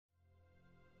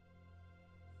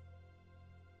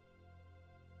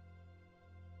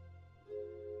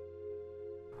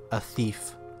A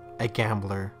thief, a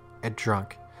gambler, a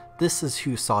drunk. This is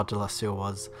who Saul D'Alessio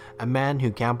was, a man who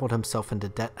gambled himself into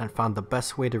debt and found the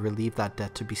best way to relieve that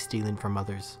debt to be stealing from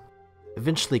others.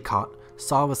 Eventually caught,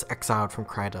 Saul was exiled from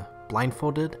Kryta,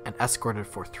 blindfolded and escorted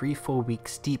for 3 full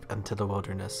weeks deep into the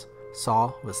wilderness.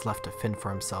 Saul was left to fend for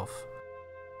himself.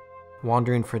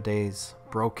 Wandering for days,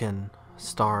 broken,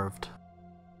 starved,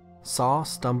 Saul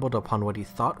stumbled upon what he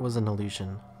thought was an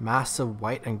illusion. Massive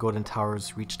white and golden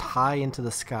towers reached high into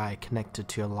the sky, connected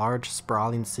to a large,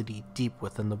 sprawling city deep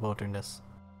within the wilderness.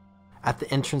 At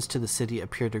the entrance to the city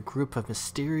appeared a group of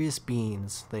mysterious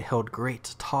beings. They held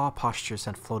great, tall postures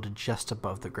and floated just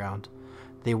above the ground.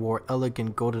 They wore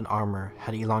elegant golden armor,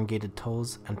 had elongated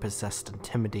toes, and possessed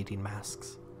intimidating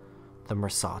masks. The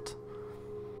Mersat.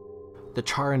 The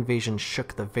Char invasion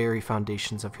shook the very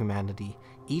foundations of humanity.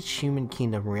 Each human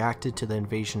kingdom reacted to the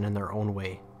invasion in their own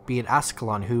way, be it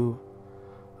Ascalon, who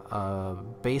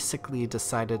basically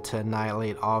decided to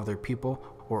annihilate all of their people,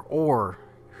 or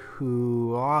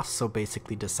who also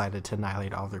basically decided to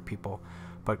annihilate all their people.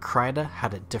 But Kryta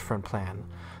had a different plan.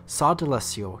 Saul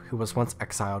D'Alessio, who was once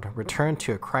exiled, returned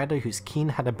to a Kryta whose king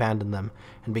had abandoned them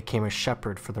and became a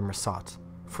shepherd for the Mersat,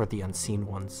 for the unseen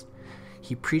ones.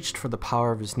 He preached for the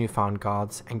power of his newfound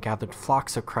gods and gathered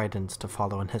flocks of Krytans to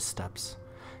follow in his steps.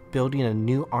 Building a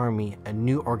new army, a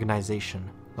new organization,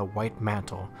 the White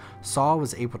Mantle, Saul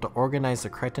was able to organize the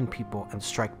Krytan people and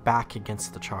strike back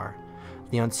against the Char.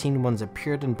 The Unseen Ones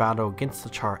appeared in battle against the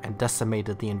Char and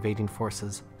decimated the invading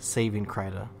forces, saving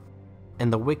Kryta. In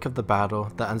the wake of the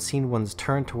battle, the Unseen Ones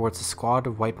turned towards the squad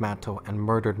of White Mantle and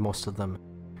murdered most of them,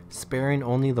 sparing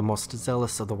only the most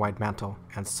zealous of the White Mantle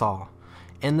and Saul.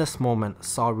 In this moment,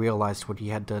 Saul realized what he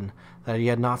had done, that he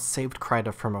had not saved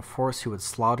Kryta from a force who would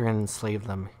slaughter and enslave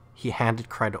them. He handed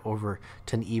Kryta over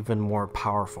to an even more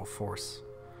powerful force.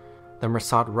 The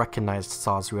Mersat recognized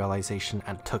Saul's realization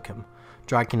and took him,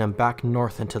 dragging him back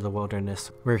north into the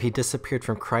wilderness, where he disappeared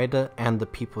from Kryta and the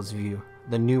people's view.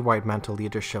 The new White Mantle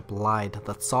leadership lied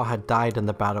that Saul had died in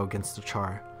the battle against the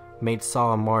Char, made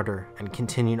Saul a martyr, and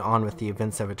continued on with the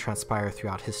events that would transpire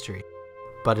throughout history.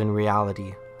 But in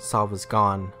reality, Saul was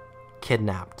gone,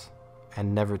 kidnapped,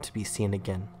 and never to be seen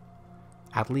again.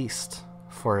 At least,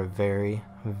 for a very,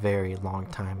 very long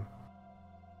time.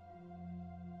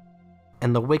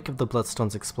 In the wake of the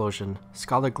Bloodstone's explosion,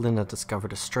 Scholar Glenna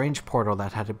discovered a strange portal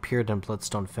that had appeared in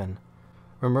Bloodstone Fen.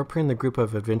 Remembering the group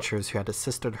of adventurers who had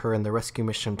assisted her in the rescue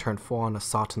mission turned full-on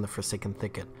assault in the Forsaken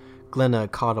Thicket, Glenna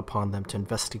called upon them to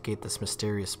investigate this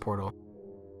mysterious portal.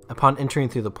 Upon entering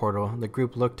through the portal, the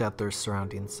group looked at their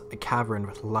surroundings, a cavern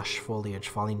with lush foliage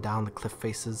falling down the cliff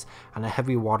faces and a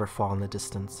heavy waterfall in the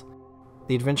distance.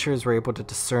 The adventurers were able to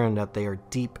discern that they are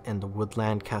deep in the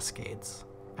Woodland Cascades,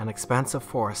 an expansive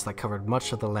forest that covered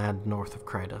much of the land north of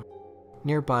Kryta.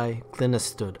 Nearby, Glenna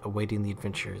stood awaiting the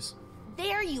adventurers.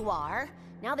 There you are!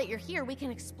 Now that you're here, we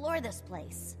can explore this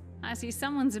place. I see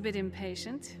someone's a bit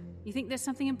impatient. You think there's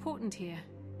something important here?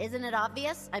 Isn't it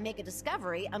obvious? I make a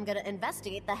discovery, I'm gonna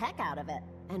investigate the heck out of it.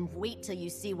 And wait till you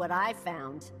see what I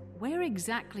found. Where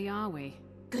exactly are we?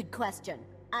 Good question.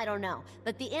 I don't know,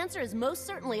 but the answer is most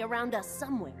certainly around us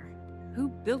somewhere. Who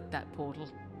built that portal?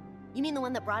 You mean the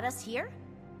one that brought us here?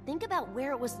 Think about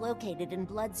where it was located in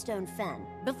Bloodstone Fen.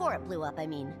 Before it blew up, I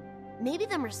mean. Maybe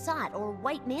the Mersat or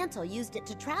White Mantle used it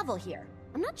to travel here.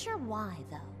 I'm not sure why,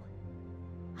 though.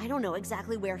 I don't know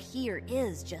exactly where here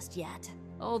is just yet.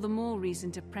 All the more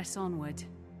reason to press onward.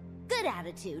 Good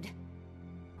attitude.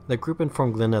 The group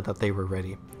informed Glenna that they were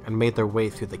ready, and made their way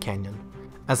through the canyon.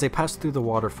 As they passed through the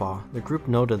waterfall, the group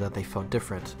noted that they felt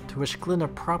different, to which Glenna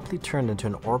promptly turned into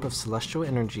an orb of celestial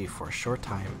energy for a short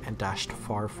time and dashed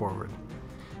far forward,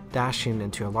 dashing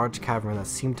into a large cavern that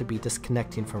seemed to be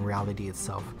disconnecting from reality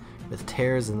itself, with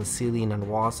tears in the ceiling and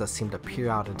walls that seemed to peer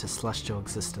out into celestial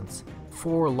existence.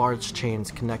 4 large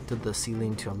chains connected the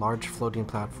ceiling to a large floating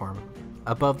platform.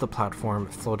 Above the platform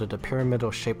floated a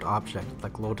pyramidal-shaped object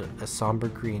that glowed a somber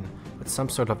green with some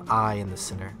sort of eye in the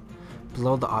center.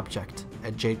 Below the object,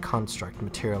 a jade construct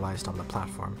materialized on the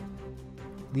platform.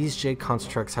 These jade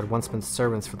constructs had once been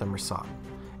servants for the Mersat.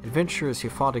 Adventurers who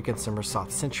fought against the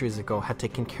Mersat centuries ago had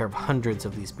taken care of hundreds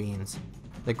of these beings.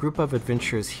 The group of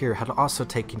adventurers here had also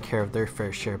taken care of their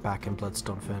fair share back in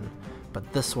Bloodstone Fen,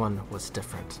 but this one was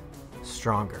different,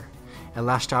 stronger. It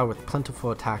lashed out with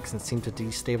plentiful attacks and seemed to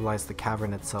destabilize the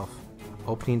cavern itself,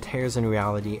 opening tears in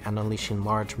reality and unleashing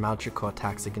large magical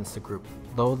attacks against the group.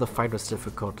 Though the fight was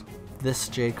difficult, this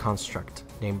jade construct,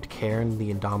 named Cairn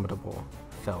the Indomitable,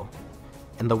 fell.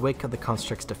 In the wake of the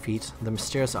construct's defeat, the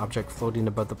mysterious object floating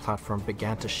above the platform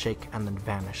began to shake and then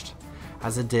vanished.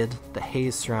 As it did, the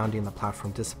haze surrounding the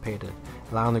platform dissipated,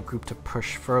 allowing the group to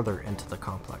push further into the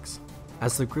complex.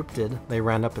 As the group did, they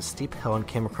ran up a steep hill and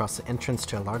came across the entrance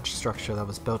to a large structure that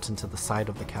was built into the side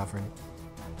of the cavern.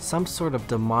 Some sort of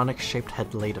demonic-shaped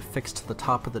head laid affixed to the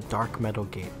top of the dark metal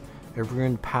gate, a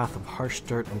ruined path of harsh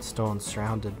dirt and stone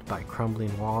surrounded by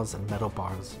crumbling walls and metal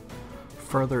bars.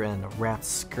 Further in, rats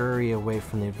scurry away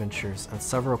from the adventurers, and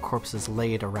several corpses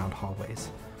laid around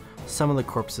hallways. Some of the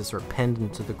corpses were pinned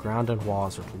into the ground and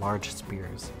walls with large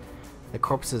spears. The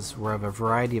corpses were of a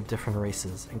variety of different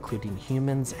races, including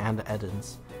humans and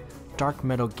Edens. Dark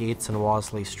metal gates and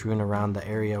walls lay strewn around the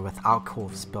area with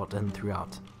alcoves built in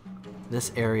throughout.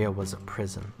 This area was a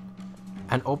prison.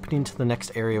 An opening to the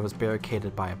next area was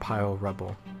barricaded by a pile of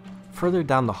rubble. Further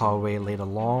down the hallway laid a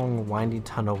long, winding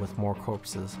tunnel with more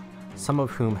corpses, some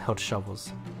of whom held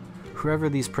shovels. Whoever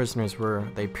these prisoners were,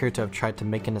 they appeared to have tried to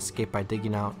make an escape by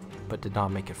digging out, but did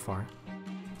not make it far.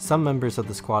 Some members of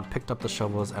the squad picked up the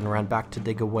shovels and ran back to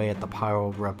dig away at the pile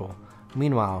of rubble.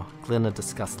 Meanwhile, Glenna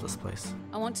discussed this place.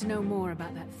 I want to know more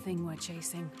about that thing we're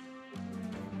chasing.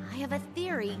 I have a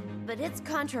theory, but it's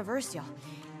controversial.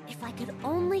 If I could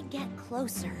only get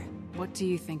closer. What do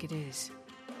you think it is?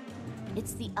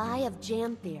 It's the Eye of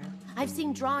Janthier. I've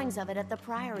seen drawings of it at the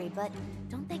Priory, but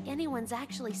don't think anyone's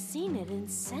actually seen it in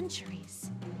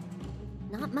centuries.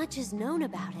 Not much is known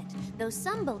about it, though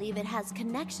some believe it has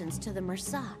connections to the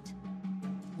Mersat.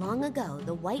 Long ago,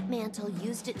 the White Mantle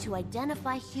used it to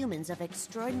identify humans of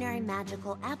extraordinary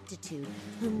magical aptitude,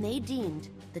 whom they deemed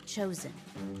the Chosen.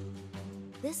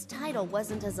 This title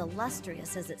wasn't as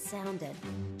illustrious as it sounded.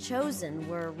 Chosen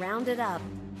were rounded up,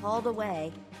 hauled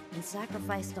away, and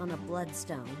sacrificed on a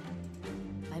bloodstone.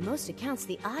 By most accounts,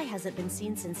 the eye hasn't been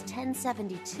seen since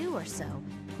 1072 or so.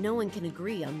 No one can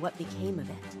agree on what became of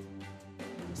it.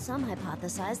 Some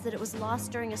hypothesize that it was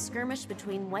lost during a skirmish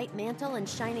between White Mantle and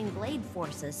Shining Blade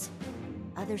forces.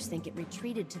 Others think it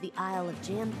retreated to the Isle of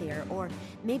Janthier, or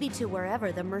maybe to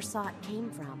wherever the Mersat came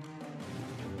from.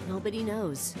 Nobody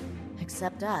knows,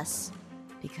 except us,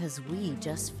 because we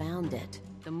just found it.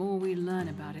 The more we learn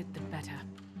about it, the better.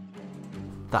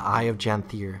 The Eye of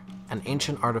Janthier, an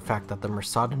ancient artifact that the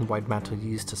Mersat and White Mantle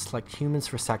used to select humans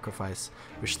for sacrifice,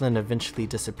 which then eventually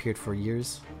disappeared for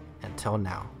years, until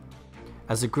now.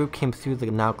 As the group came through the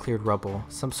now cleared rubble,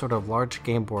 some sort of large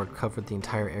game board covered the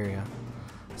entire area.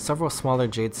 Several smaller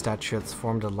jade statuettes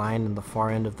formed a line in the far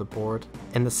end of the board.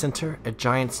 In the center, a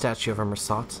giant statue of a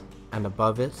Mersat, and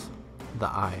above it, the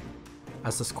Eye.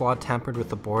 As the squad tampered with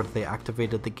the board, they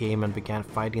activated the game and began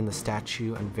fighting the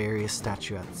statue and various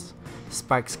statuettes.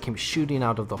 Spikes came shooting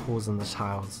out of the holes in the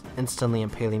tiles, instantly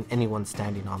impaling anyone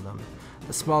standing on them.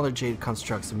 The smaller jade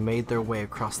constructs made their way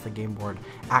across the game board,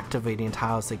 activating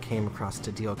tiles they came across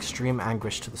to deal extreme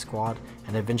anguish to the squad,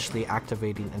 and eventually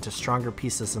activating into stronger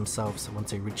pieces themselves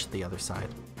once they reached the other side.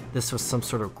 This was some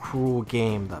sort of cruel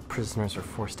game that prisoners were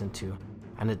forced into,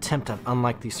 an attempt at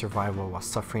unlikely survival while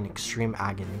suffering extreme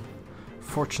agony.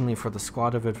 Fortunately for the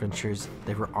squad of adventurers,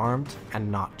 they were armed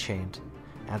and not chained,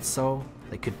 and so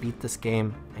they could beat this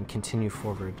game and continue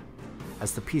forward.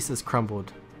 As the pieces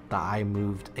crumbled, the eye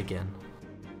moved again.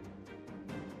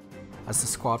 As the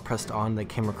squad pressed on, they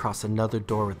came across another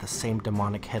door with the same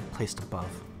demonic head placed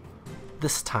above.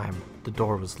 This time, the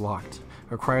door was locked,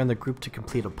 requiring the group to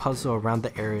complete a puzzle around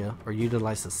the area or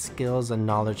utilize the skills and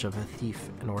knowledge of a thief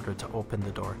in order to open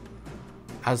the door.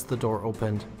 As the door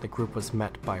opened, the group was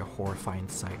met by a horrifying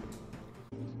sight.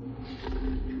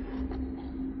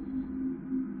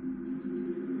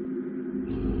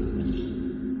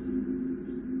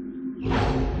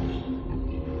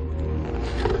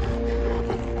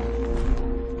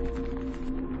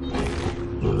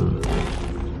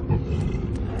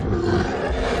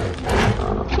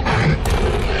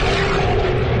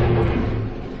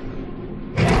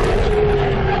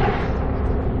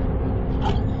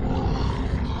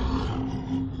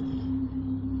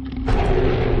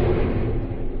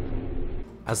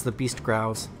 As the beast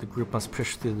growls, the group must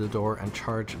push through the door and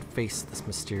charge and face this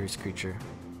mysterious creature.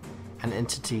 An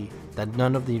entity that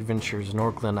none of the adventurers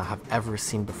nor Glenna have ever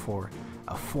seen before.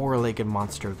 A four-legged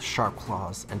monster with sharp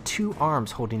claws and two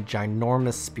arms holding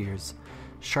ginormous spears.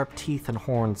 Sharp teeth and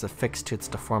horns affixed to its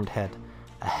deformed head.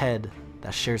 A head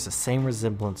that shares the same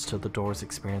resemblance to the doors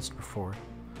experienced before.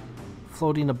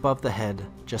 Floating above the head,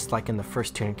 just like in the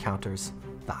first two encounters,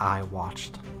 the eye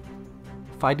watched.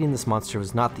 Fighting this monster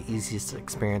was not the easiest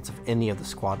experience of any of the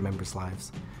squad members'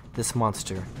 lives. This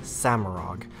monster,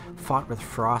 Samurog, fought with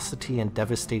ferocity and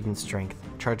devastating strength,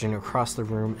 charging across the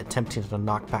room, attempting to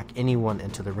knock back anyone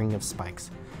into the ring of spikes,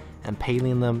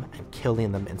 impaling them and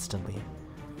killing them instantly.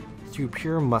 Through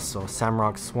pure muscle,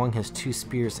 Samrog swung his 2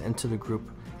 spears into the group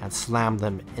and slammed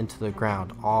them into the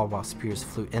ground, all while spears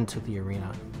flew into the arena.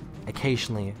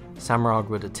 Occasionally, Samrog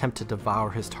would attempt to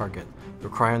devour his target,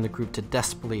 requiring the group to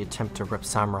desperately attempt to rip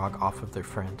Samrog off of their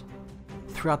friend.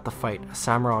 Throughout the fight,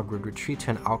 Samrog would retreat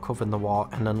to an alcove in the wall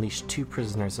and unleash 2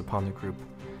 prisoners upon the group,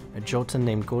 a Jotun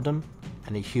named Godum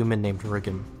and a human named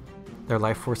Riggim. Their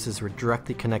life forces were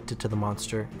directly connected to the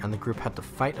monster, and the group had to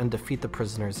fight and defeat the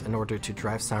prisoners in order to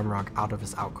drive Samrog out of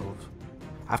his alcove.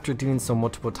 After doing so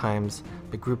multiple times,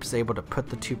 the group is able to put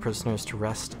the 2 prisoners to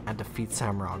rest and defeat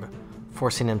Samrog,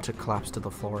 forcing him to collapse to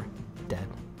the floor, dead.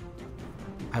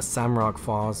 As Samrog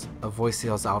falls, a voice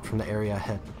yells out from the area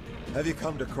ahead. Have you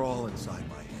come to crawl inside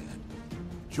my head?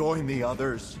 Join the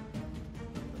others?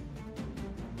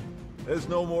 There's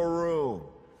no more room.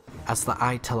 As the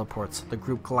eye teleports, the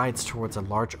group glides towards a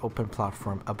large open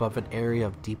platform above an area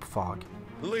of deep fog.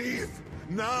 Leave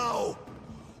now,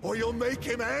 or you'll make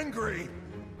him angry.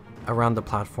 Around the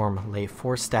platform lay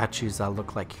 4 statues that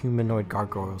look like humanoid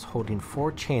gargoyles holding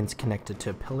 4 chains connected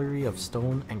to a pillory of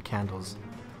stone and candles.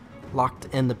 Locked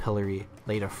in the pillory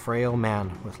laid a frail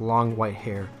man with long white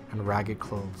hair and ragged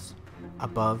clothes.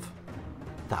 Above,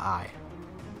 the eye.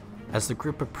 As the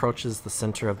group approaches the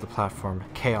center of the platform,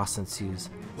 chaos ensues.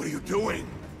 What are you doing?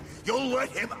 You'll let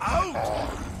him out!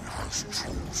 Has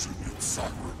chosen its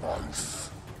sacrifice.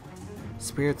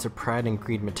 Spirits of pride and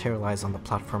greed materialize on the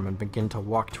platform and begin to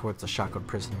walk towards the shackled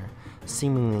prisoner,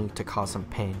 seemingly to cause him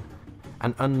pain.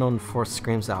 An unknown force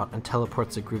screams out and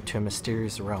teleports the group to a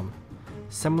mysterious realm.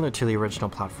 Similar to the original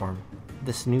platform,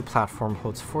 this new platform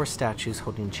holds 4 statues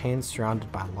holding chains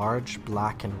surrounded by large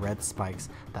black and red spikes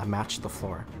that match the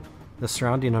floor. The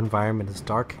surrounding environment is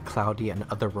dark, cloudy, and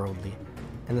otherworldly.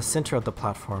 In the center of the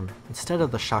platform, instead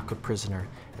of the shackled prisoner,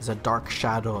 is a dark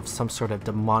shadow of some sort of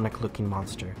demonic-looking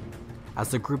monster. As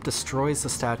the group destroys the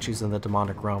statues in the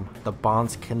demonic realm, the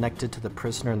bonds connected to the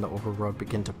prisoner in the overworld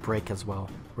begin to break as well,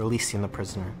 releasing the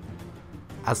prisoner.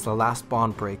 As the last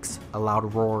bond breaks, a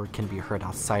loud roar can be heard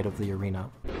outside of the arena.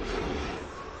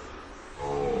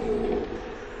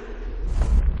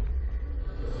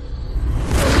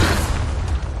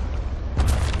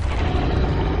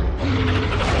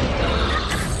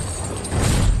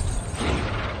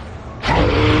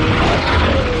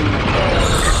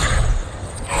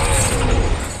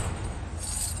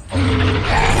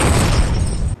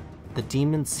 The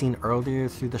demon seen earlier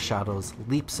through the shadows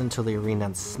leaps into the arena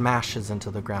and smashes into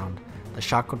the ground. The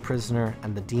shackled prisoner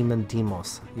and the demon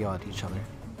Demos yell at each other.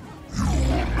 You will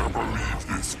never leave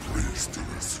this place,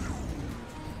 D'Alessio.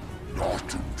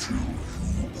 Not until you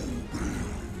obey.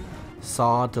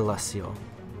 Saul D'Alessio,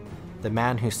 the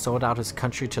man who sold out his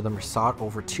country to the Mersat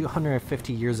over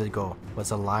 250 years ago,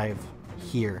 was alive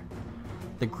here.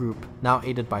 The group, now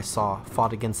aided by Saul,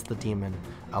 fought against the demon,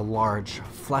 a large,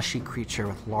 fleshy creature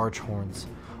with large horns,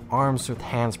 arms with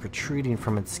hands protruding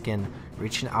from its skin,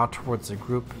 reaching out towards the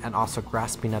group and also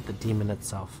grasping at the demon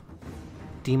itself.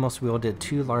 Demos wielded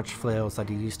 2 large flails that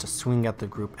he used to swing at the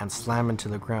group and slam into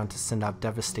the ground to send out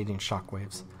devastating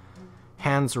shockwaves.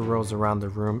 Hands arose around the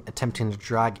room, attempting to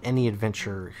drag any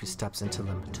adventurer who steps into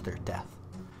them to their death.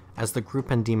 As the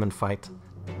group and demon fight,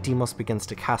 Demos begins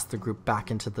to cast the group back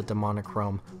into the demonic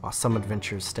realm while some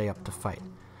adventurers stay up to fight.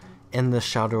 In this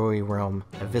shadowy realm,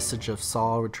 a visage of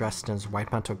Saul dressed in his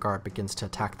white mantle garb begins to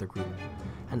attack the group.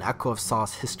 An echo of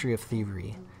Saul's history of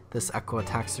thievery. This echo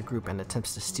attacks the group and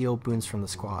attempts to steal boons from the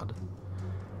squad.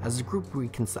 As the group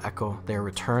weakens the echo, they are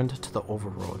returned to the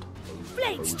overworld.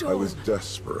 I was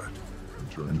desperate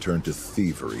and turned to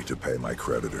thievery to pay my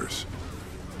creditors.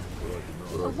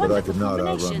 But I could not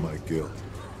outrun my guilt.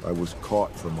 I was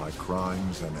caught for my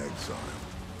crimes and exiled.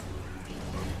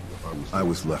 I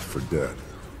was left for dead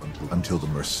until the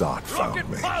Mersat found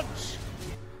me.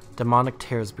 Demonic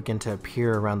tears begin to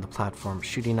appear around the platform,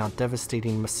 shooting out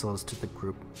devastating missiles to the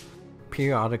group.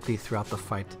 Periodically throughout the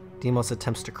fight, Demos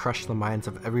attempts to crush the minds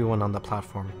of everyone on the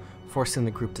platform, forcing the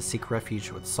group to seek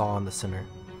refuge with Saul in the center.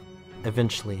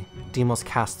 Eventually, Demos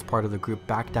casts part of the group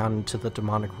back down into the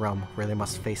demonic realm where they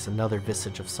must face another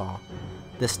visage of Saul.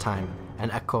 This time, an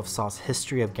echo of Saul's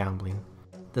history of gambling.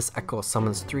 This echo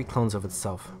summons 3 clones of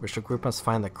itself, which the group must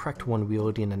find the correct one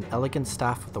wielding an elegant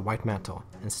staff with a white mantle,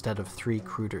 instead of 3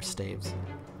 cruder staves.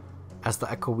 As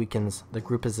the echo weakens, the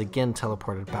group is again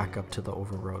teleported back up to the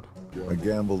overworld. I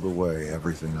gambled away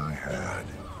everything I had,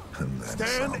 and then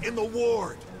Stand some. in the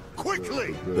ward!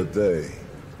 Quickly! But they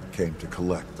came to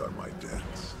collect on my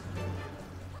debts.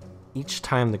 Each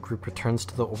time the group returns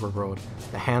to the overworld,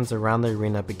 the hands around the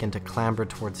arena begin to clamber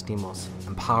towards Demos,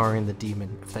 empowering the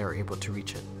demon if they are able to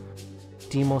reach it.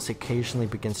 Demos occasionally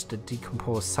begins to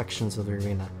decompose sections of the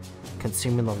arena,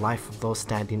 consuming the life of those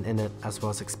standing in it as well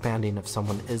as expanding if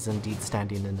someone is indeed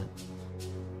standing in it.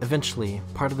 Eventually,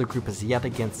 part of the group is yet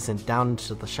again sent down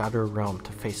into the Shadow Realm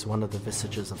to face one of the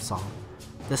visages of Saul,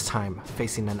 this time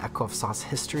facing an echo of Saul's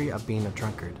history of being a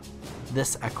drunkard.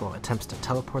 This echo attempts to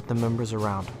teleport the members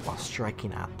around while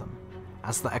striking at them.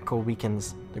 As the echo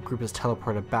weakens, the group is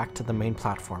teleported back to the main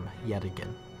platform yet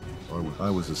again. I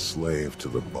was a slave to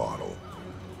the bottle.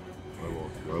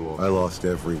 I lost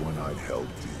everyone I'd held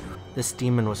dear. This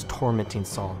demon was tormenting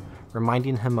Saul,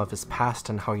 reminding him of his past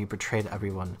and how he betrayed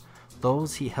everyone,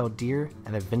 those he held dear,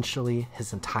 and eventually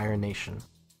his entire nation.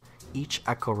 Each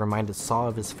echo reminded Saul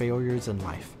of his failures in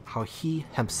life, how he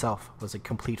himself was a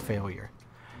complete failure.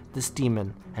 This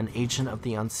demon, an agent of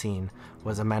the unseen,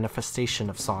 was a manifestation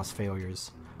of Saul's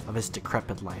failures, of his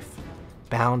decrepit life,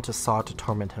 bound to Saul to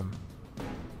torment him.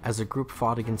 As the group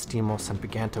fought against Deimos and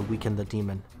began to weaken the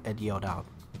demon, it yelled out,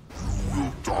 "You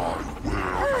will die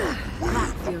where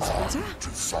That feels better.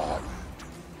 decide.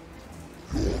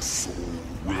 Your soul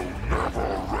will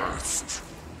never rest.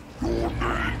 Your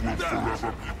name will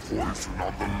forever be poison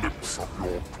on the lips of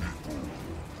your people."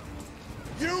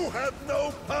 You have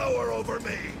no power over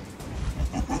me!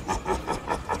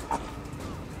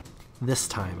 This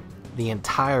time, the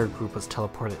entire group was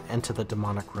teleported into the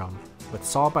demonic realm. With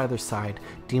Saul by their side,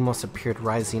 Deimos appeared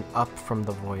rising up from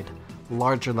the void,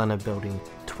 larger than a building,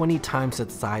 20 times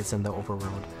its size in the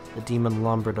overworld. The demon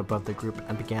lumbered above the group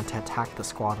and began to attack the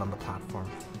squad on the platform.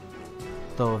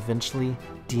 Though eventually,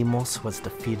 Deimos was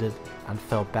defeated and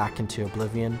fell back into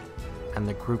oblivion, and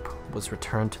the group was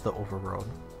returned to the overworld.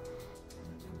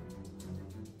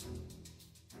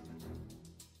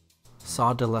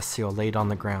 Saul D'Alessio laid on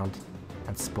the ground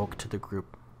and spoke to the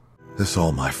group. It's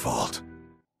all my fault.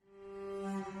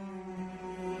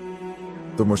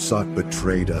 The Mursat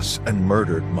betrayed us and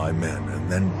murdered my men, and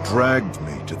then dragged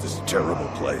me to this terrible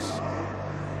place.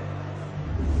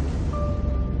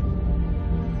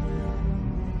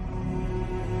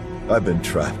 I've been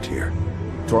trapped here,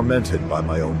 tormented by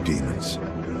my own demons,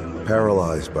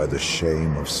 paralyzed by the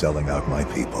shame of selling out my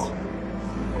people.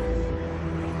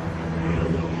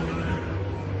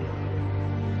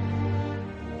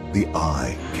 The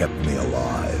Eye kept me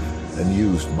alive and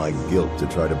used my guilt to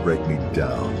try to break me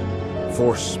down,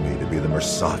 force me to be the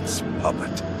Mursat's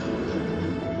puppet.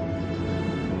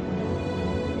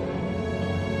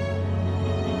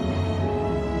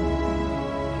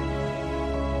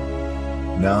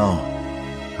 Now,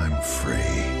 I'm free.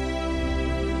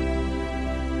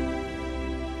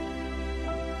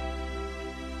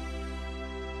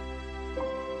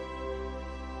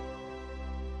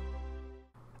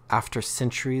 After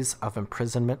centuries of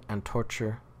imprisonment and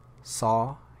torture,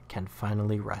 Saul can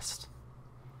finally rest.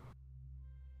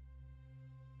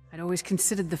 I'd always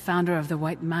considered the founder of the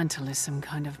White Mantle as some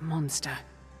kind of monster.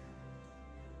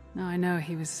 Now I know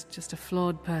he was just a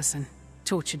flawed person,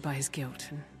 tortured by his guilt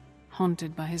and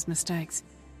haunted by his mistakes.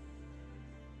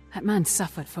 That man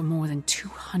suffered for more than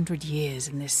 200 years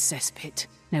in this cesspit.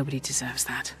 Nobody deserves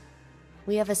that.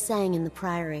 We have a saying in the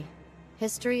Priory.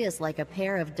 History is like a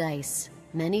pair of dice,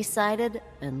 many-sided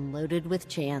and loaded with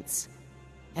chance.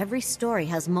 Every story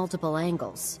has multiple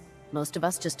angles. Most of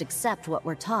us just accept what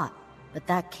we're taught, but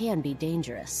that can be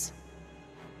dangerous.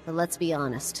 But let's be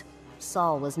honest,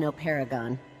 Saul was no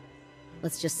paragon.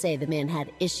 Let's just say the man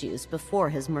had issues before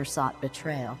his Mursat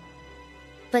betrayal.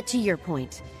 But to your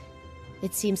point,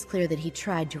 it seems clear that he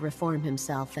tried to reform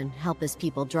himself and help his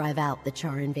people drive out the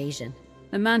Char invasion.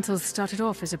 The Mantles started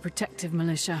off as a protective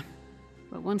militia,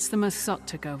 but once the Mursat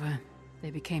took over,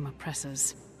 they became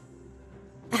oppressors.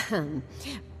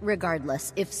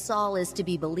 Regardless, if Saul is to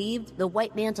be believed, the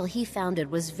White Mantle he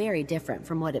founded was very different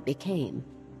from what it became.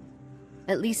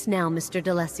 At least now Mr.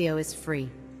 D'Alessio is free.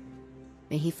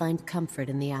 May he find comfort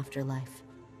in the afterlife.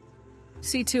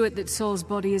 See to it that Saul's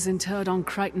body is interred on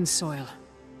Krytan soil.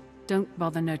 Don't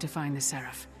bother notifying the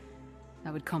Seraph.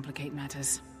 That would complicate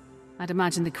matters. I'd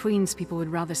imagine the Queen's people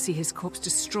would rather see his corpse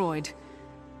destroyed,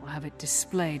 or have it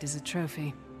displayed as a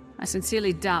trophy. I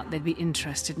sincerely doubt they'd be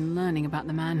interested in learning about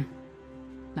the man.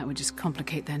 That would just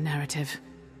complicate their narrative.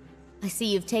 I see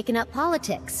you've taken up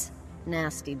politics.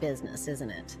 Nasty business,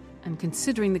 isn't it? And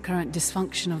considering the current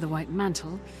dysfunction of the White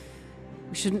Mantle,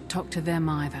 we shouldn't talk to them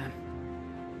either.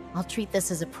 I'll treat this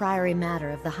as a Priory matter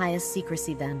of the highest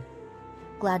secrecy then.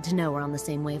 Glad to know we're on the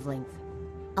same wavelength.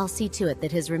 I'll see to it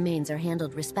that his remains are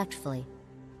handled respectfully,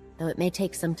 though it may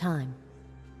take some time.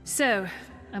 So,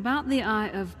 about the Eye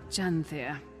of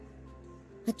Janthir.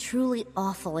 A truly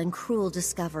awful and cruel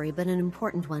discovery, but an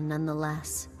important one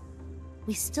nonetheless.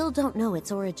 We still don't know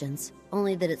its origins,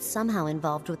 only that it's somehow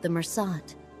involved with the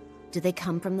Mursat. Do they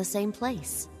come from the same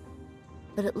place?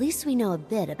 But at least we know a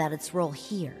bit about its role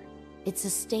here. It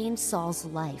sustained Saul's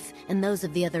life and those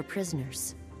of the other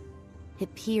prisoners.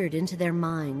 It peered into their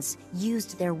minds,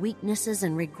 used their weaknesses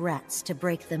and regrets to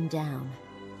break them down.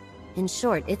 In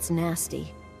short, it's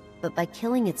nasty. But by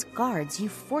killing its guards, you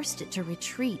forced it to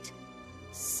retreat.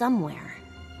 Somewhere.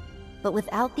 But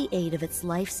without the aid of its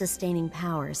life-sustaining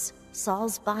powers,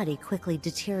 Saul's body quickly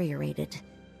deteriorated.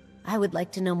 I would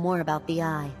like to know more about the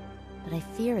eye, but I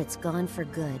fear it's gone for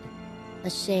good. A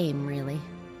shame, really.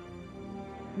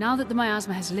 Now that the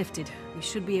miasma has lifted, we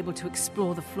should be able to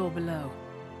explore the floor below.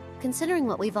 Considering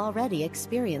what we've already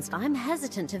experienced, I'm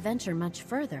hesitant to venture much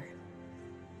further.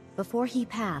 Before he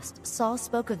passed, Saul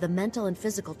spoke of the mental and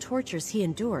physical tortures he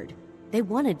endured. They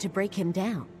wanted to break him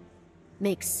down.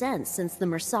 Makes sense, since the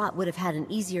Mersat would have had an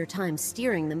easier time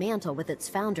steering the mantle with its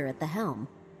founder at the helm.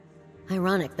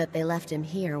 Ironic that they left him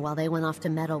here while they went off to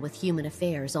meddle with human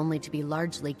affairs, only to be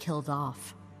largely killed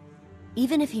off.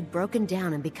 Even if he'd broken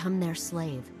down and become their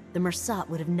slave, the Mersat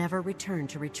would have never returned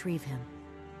to retrieve him.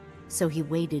 So he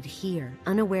waited here,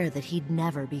 unaware that he'd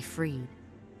never be freed.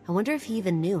 I wonder if he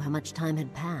even knew how much time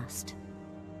had passed.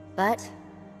 But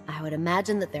I would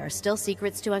imagine that there are still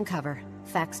secrets to uncover,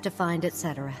 facts to find,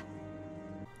 etc.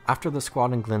 After the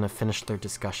squad and Glenna finished their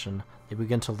discussion, they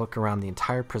began to look around the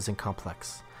entire prison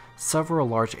complex. Several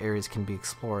large areas can be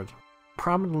explored.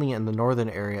 Prominently in the northern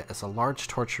area is a large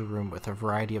torture room with a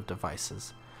variety of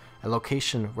devices, a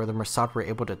location where the Mersat were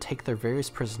able to take their various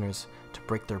prisoners to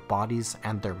break their bodies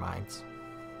and their minds.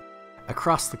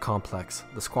 Across the complex,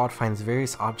 the squad finds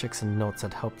various objects and notes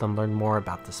that help them learn more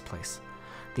about this place.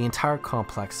 The entire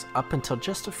complex, up until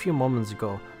just a few moments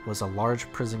ago, was a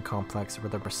large prison complex where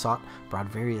the Mersat brought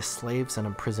various slaves and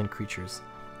imprisoned creatures.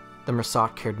 The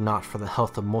Mersat cared not for the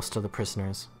health of most of the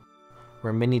prisoners,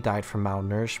 where many died from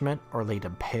malnourishment or laid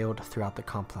impaled throughout the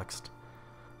complex.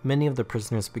 Many of the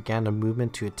prisoners began a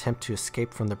movement to attempt to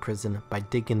escape from the prison by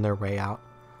digging their way out,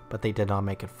 but they did not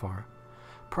make it far.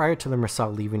 Prior to the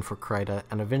Mersat leaving for Kryta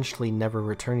and eventually never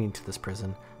returning to this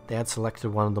prison, they had selected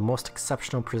one of the most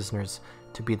exceptional prisoners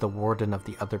to be the warden of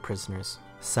the other prisoners,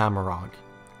 Samarog,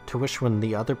 to which when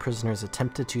the other prisoners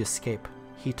attempted to escape,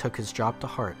 he took his job to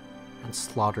heart and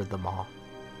slaughtered them all.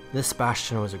 This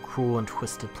Bastion was a cruel and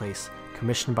twisted place,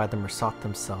 commissioned by the Mersat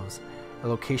themselves, a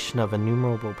location of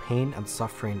innumerable pain and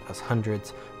suffering as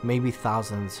hundreds, maybe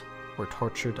thousands, were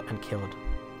tortured and killed.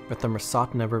 With the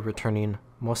Mersat never returning,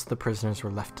 most of the prisoners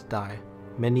were left to die,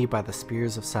 many by the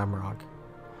spears of Samarog,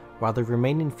 while the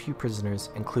remaining few prisoners,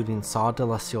 including Saul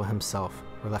D'Alessio himself,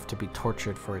 were left to be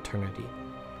tortured for eternity,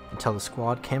 until the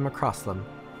squad came across them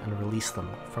and released them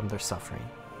from their suffering.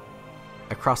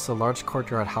 Across the large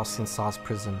courtyard housing Saul's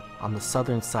prison, on the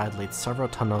southern side laid several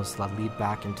tunnels that lead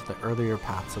back into the earlier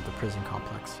paths of the prison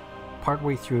complex.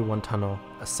 Partway through one tunnel,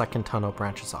 a second tunnel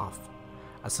branches off.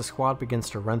 As the squad begins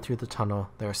to run through the tunnel,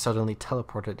 they are suddenly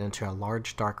teleported into a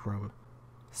large dark room.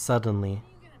 Suddenly,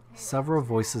 several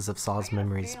voices of Saul's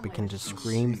memories begin to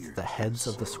scream through the heads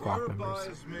of the squad members.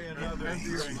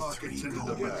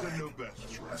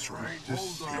 That's right.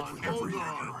 Just every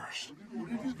hours.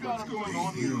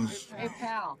 Hey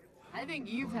pal, I think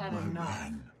you've had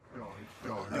enough.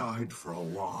 Died for a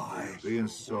lie. Being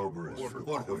sober is for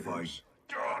the fight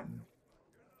done.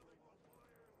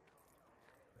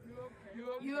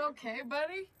 You okay,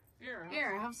 buddy?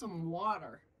 Here, have some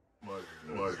water.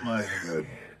 My head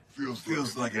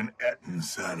feels like an Etten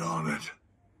sat on it.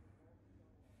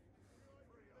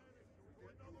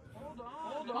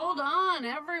 Hold on,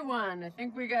 everyone. I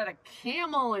think we got a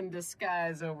camel in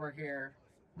disguise over here.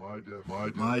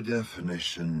 My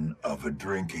definition of a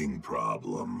drinking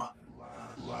problem.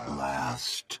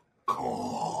 Last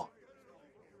call.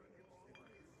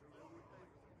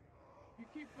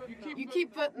 You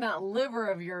keep putting that liver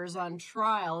of yours on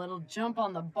trial, it'll jump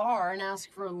on the bar and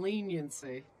ask for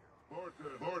leniency.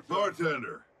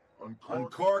 Bartender,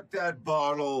 uncork that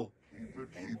bottle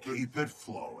and keep it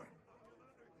flowing.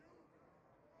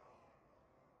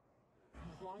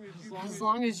 As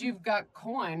long as you've got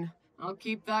coin, I'll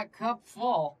keep that cup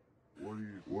full.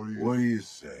 What do you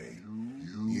say?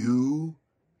 You,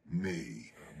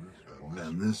 me,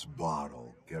 and this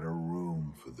bottle get a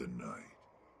room for the night.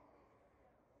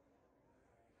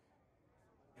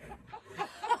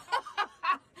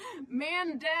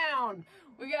 Man down!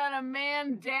 We got a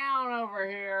man down over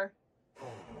here.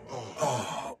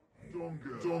 Oh,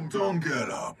 don't get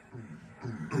up.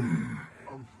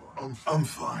 I'm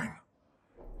fine.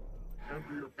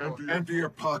 Empty your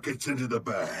pockets into the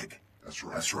bag.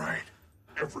 That's right.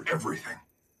 Everything.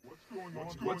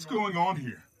 What's going on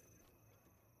here?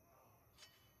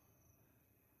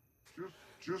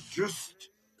 Just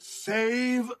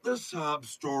Save the sob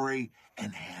story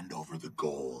and hand over the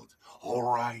gold. All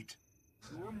right?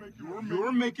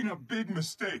 You're making a big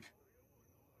mistake.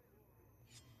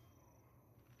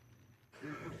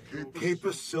 Keep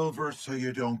a silver so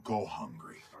you don't go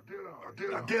hungry.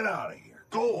 Now get out of here.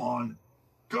 Go on.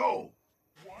 Go!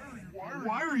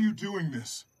 Why are you doing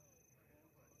this?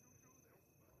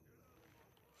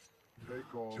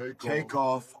 Take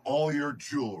off all your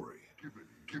jewelry.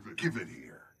 Give it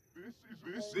here.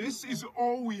 This is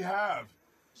all we have.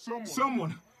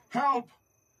 Someone, help!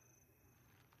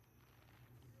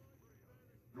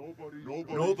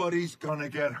 Nobody's gonna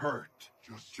get hurt.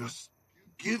 Just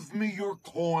give me your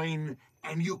coin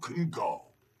and you can go.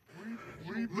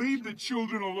 Leave the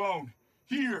children alone.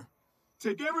 Here,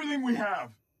 take everything we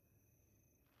have.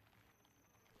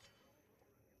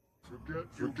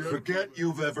 Forget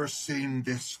you've ever seen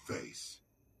this face.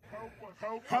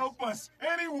 Help us,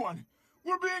 anyone!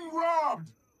 We're being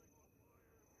robbed!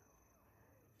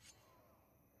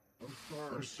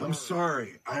 I'm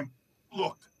sorry.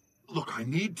 Look, I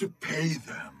need to pay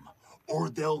them, or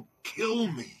they'll kill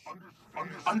me.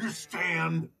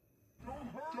 Understand?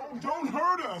 Don't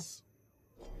hurt us!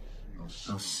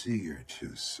 I'll see your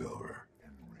 2 silver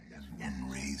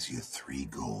and raise you 3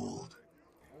 gold.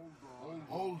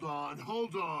 Hold on.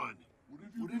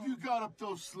 What have you got up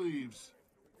those sleeves?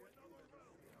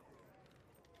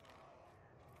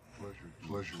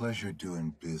 Pleasure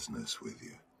doing business with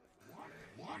you.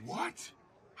 What?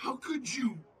 How could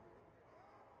you?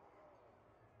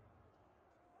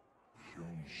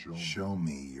 Show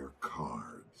me your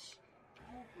cards.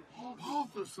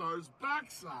 Balthasar's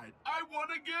backside. I won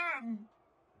again.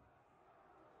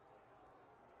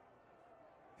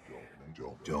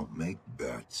 Don't make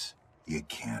bets you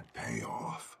can't pay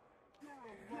off.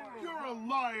 You're a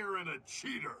liar and a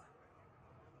cheater.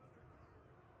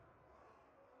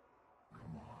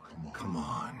 Come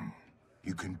on.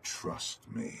 You can trust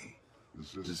me.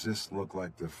 Does this look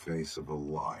like the face of a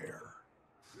liar?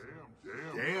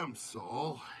 Damn,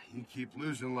 Saul. You keep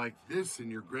losing like this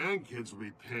and your grandkids will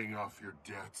be paying off your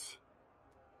debts.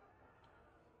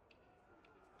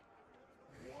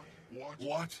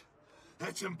 What?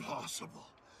 That's impossible.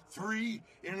 3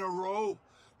 in a row?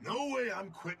 No way I'm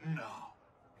quitting now.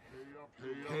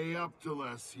 Pay up,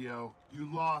 D'Alessio.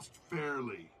 You lost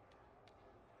fairly.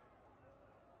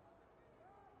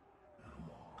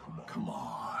 Come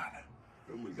on.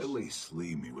 At least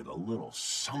leave me with a little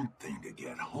something to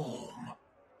get home.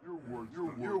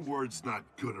 Your word's not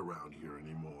good around here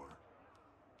anymore.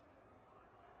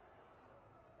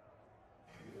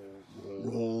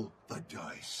 Roll the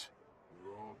dice.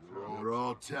 You're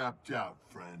all tapped out,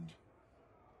 friend.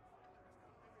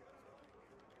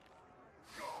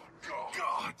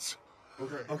 Gods.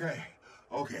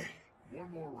 Okay.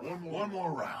 One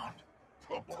more round.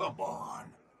 Come on.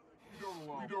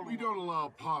 We don't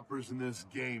allow paupers in this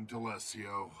game,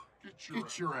 D'Alessio.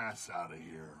 Get your ass out of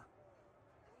here.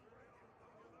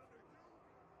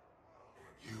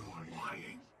 You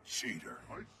lying cheater.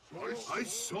 I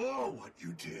saw what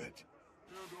you did.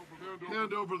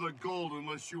 Hand over the gold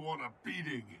unless you want a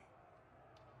beating.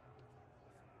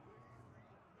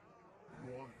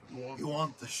 You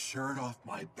want the shirt off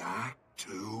my back,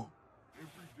 too?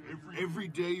 Every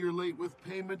day you're late with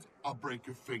payment, I'll break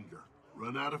a finger.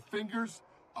 Run out of fingers,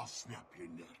 I'll snap your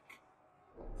neck.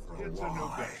 Get to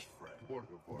know best friend.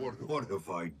 What have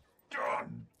I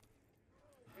done?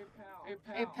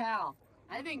 Hey, pal.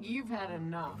 I think you've had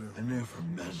enough. I never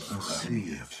meant to see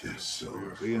you too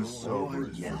sober. Being sober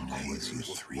is what pays you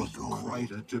 3 gold.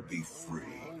 Kryta to be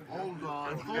free. Hold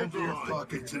on. Empty your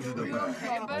pockets into the bag.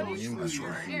 That's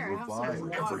right. Here, have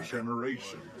some Every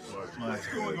generation. What's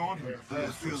going on here?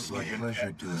 That feels like a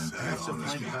pleasure doing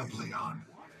business happily on.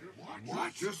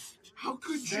 What? Just how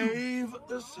could you? Save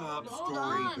the sob Hold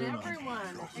story. on,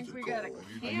 everyone. I think we got a I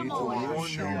need to camel in warn the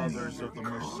here. others of the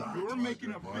Messiah. You're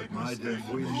making a big My mistake.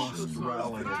 day, we must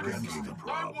rally against the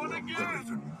I won problem. again. They're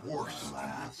even worse.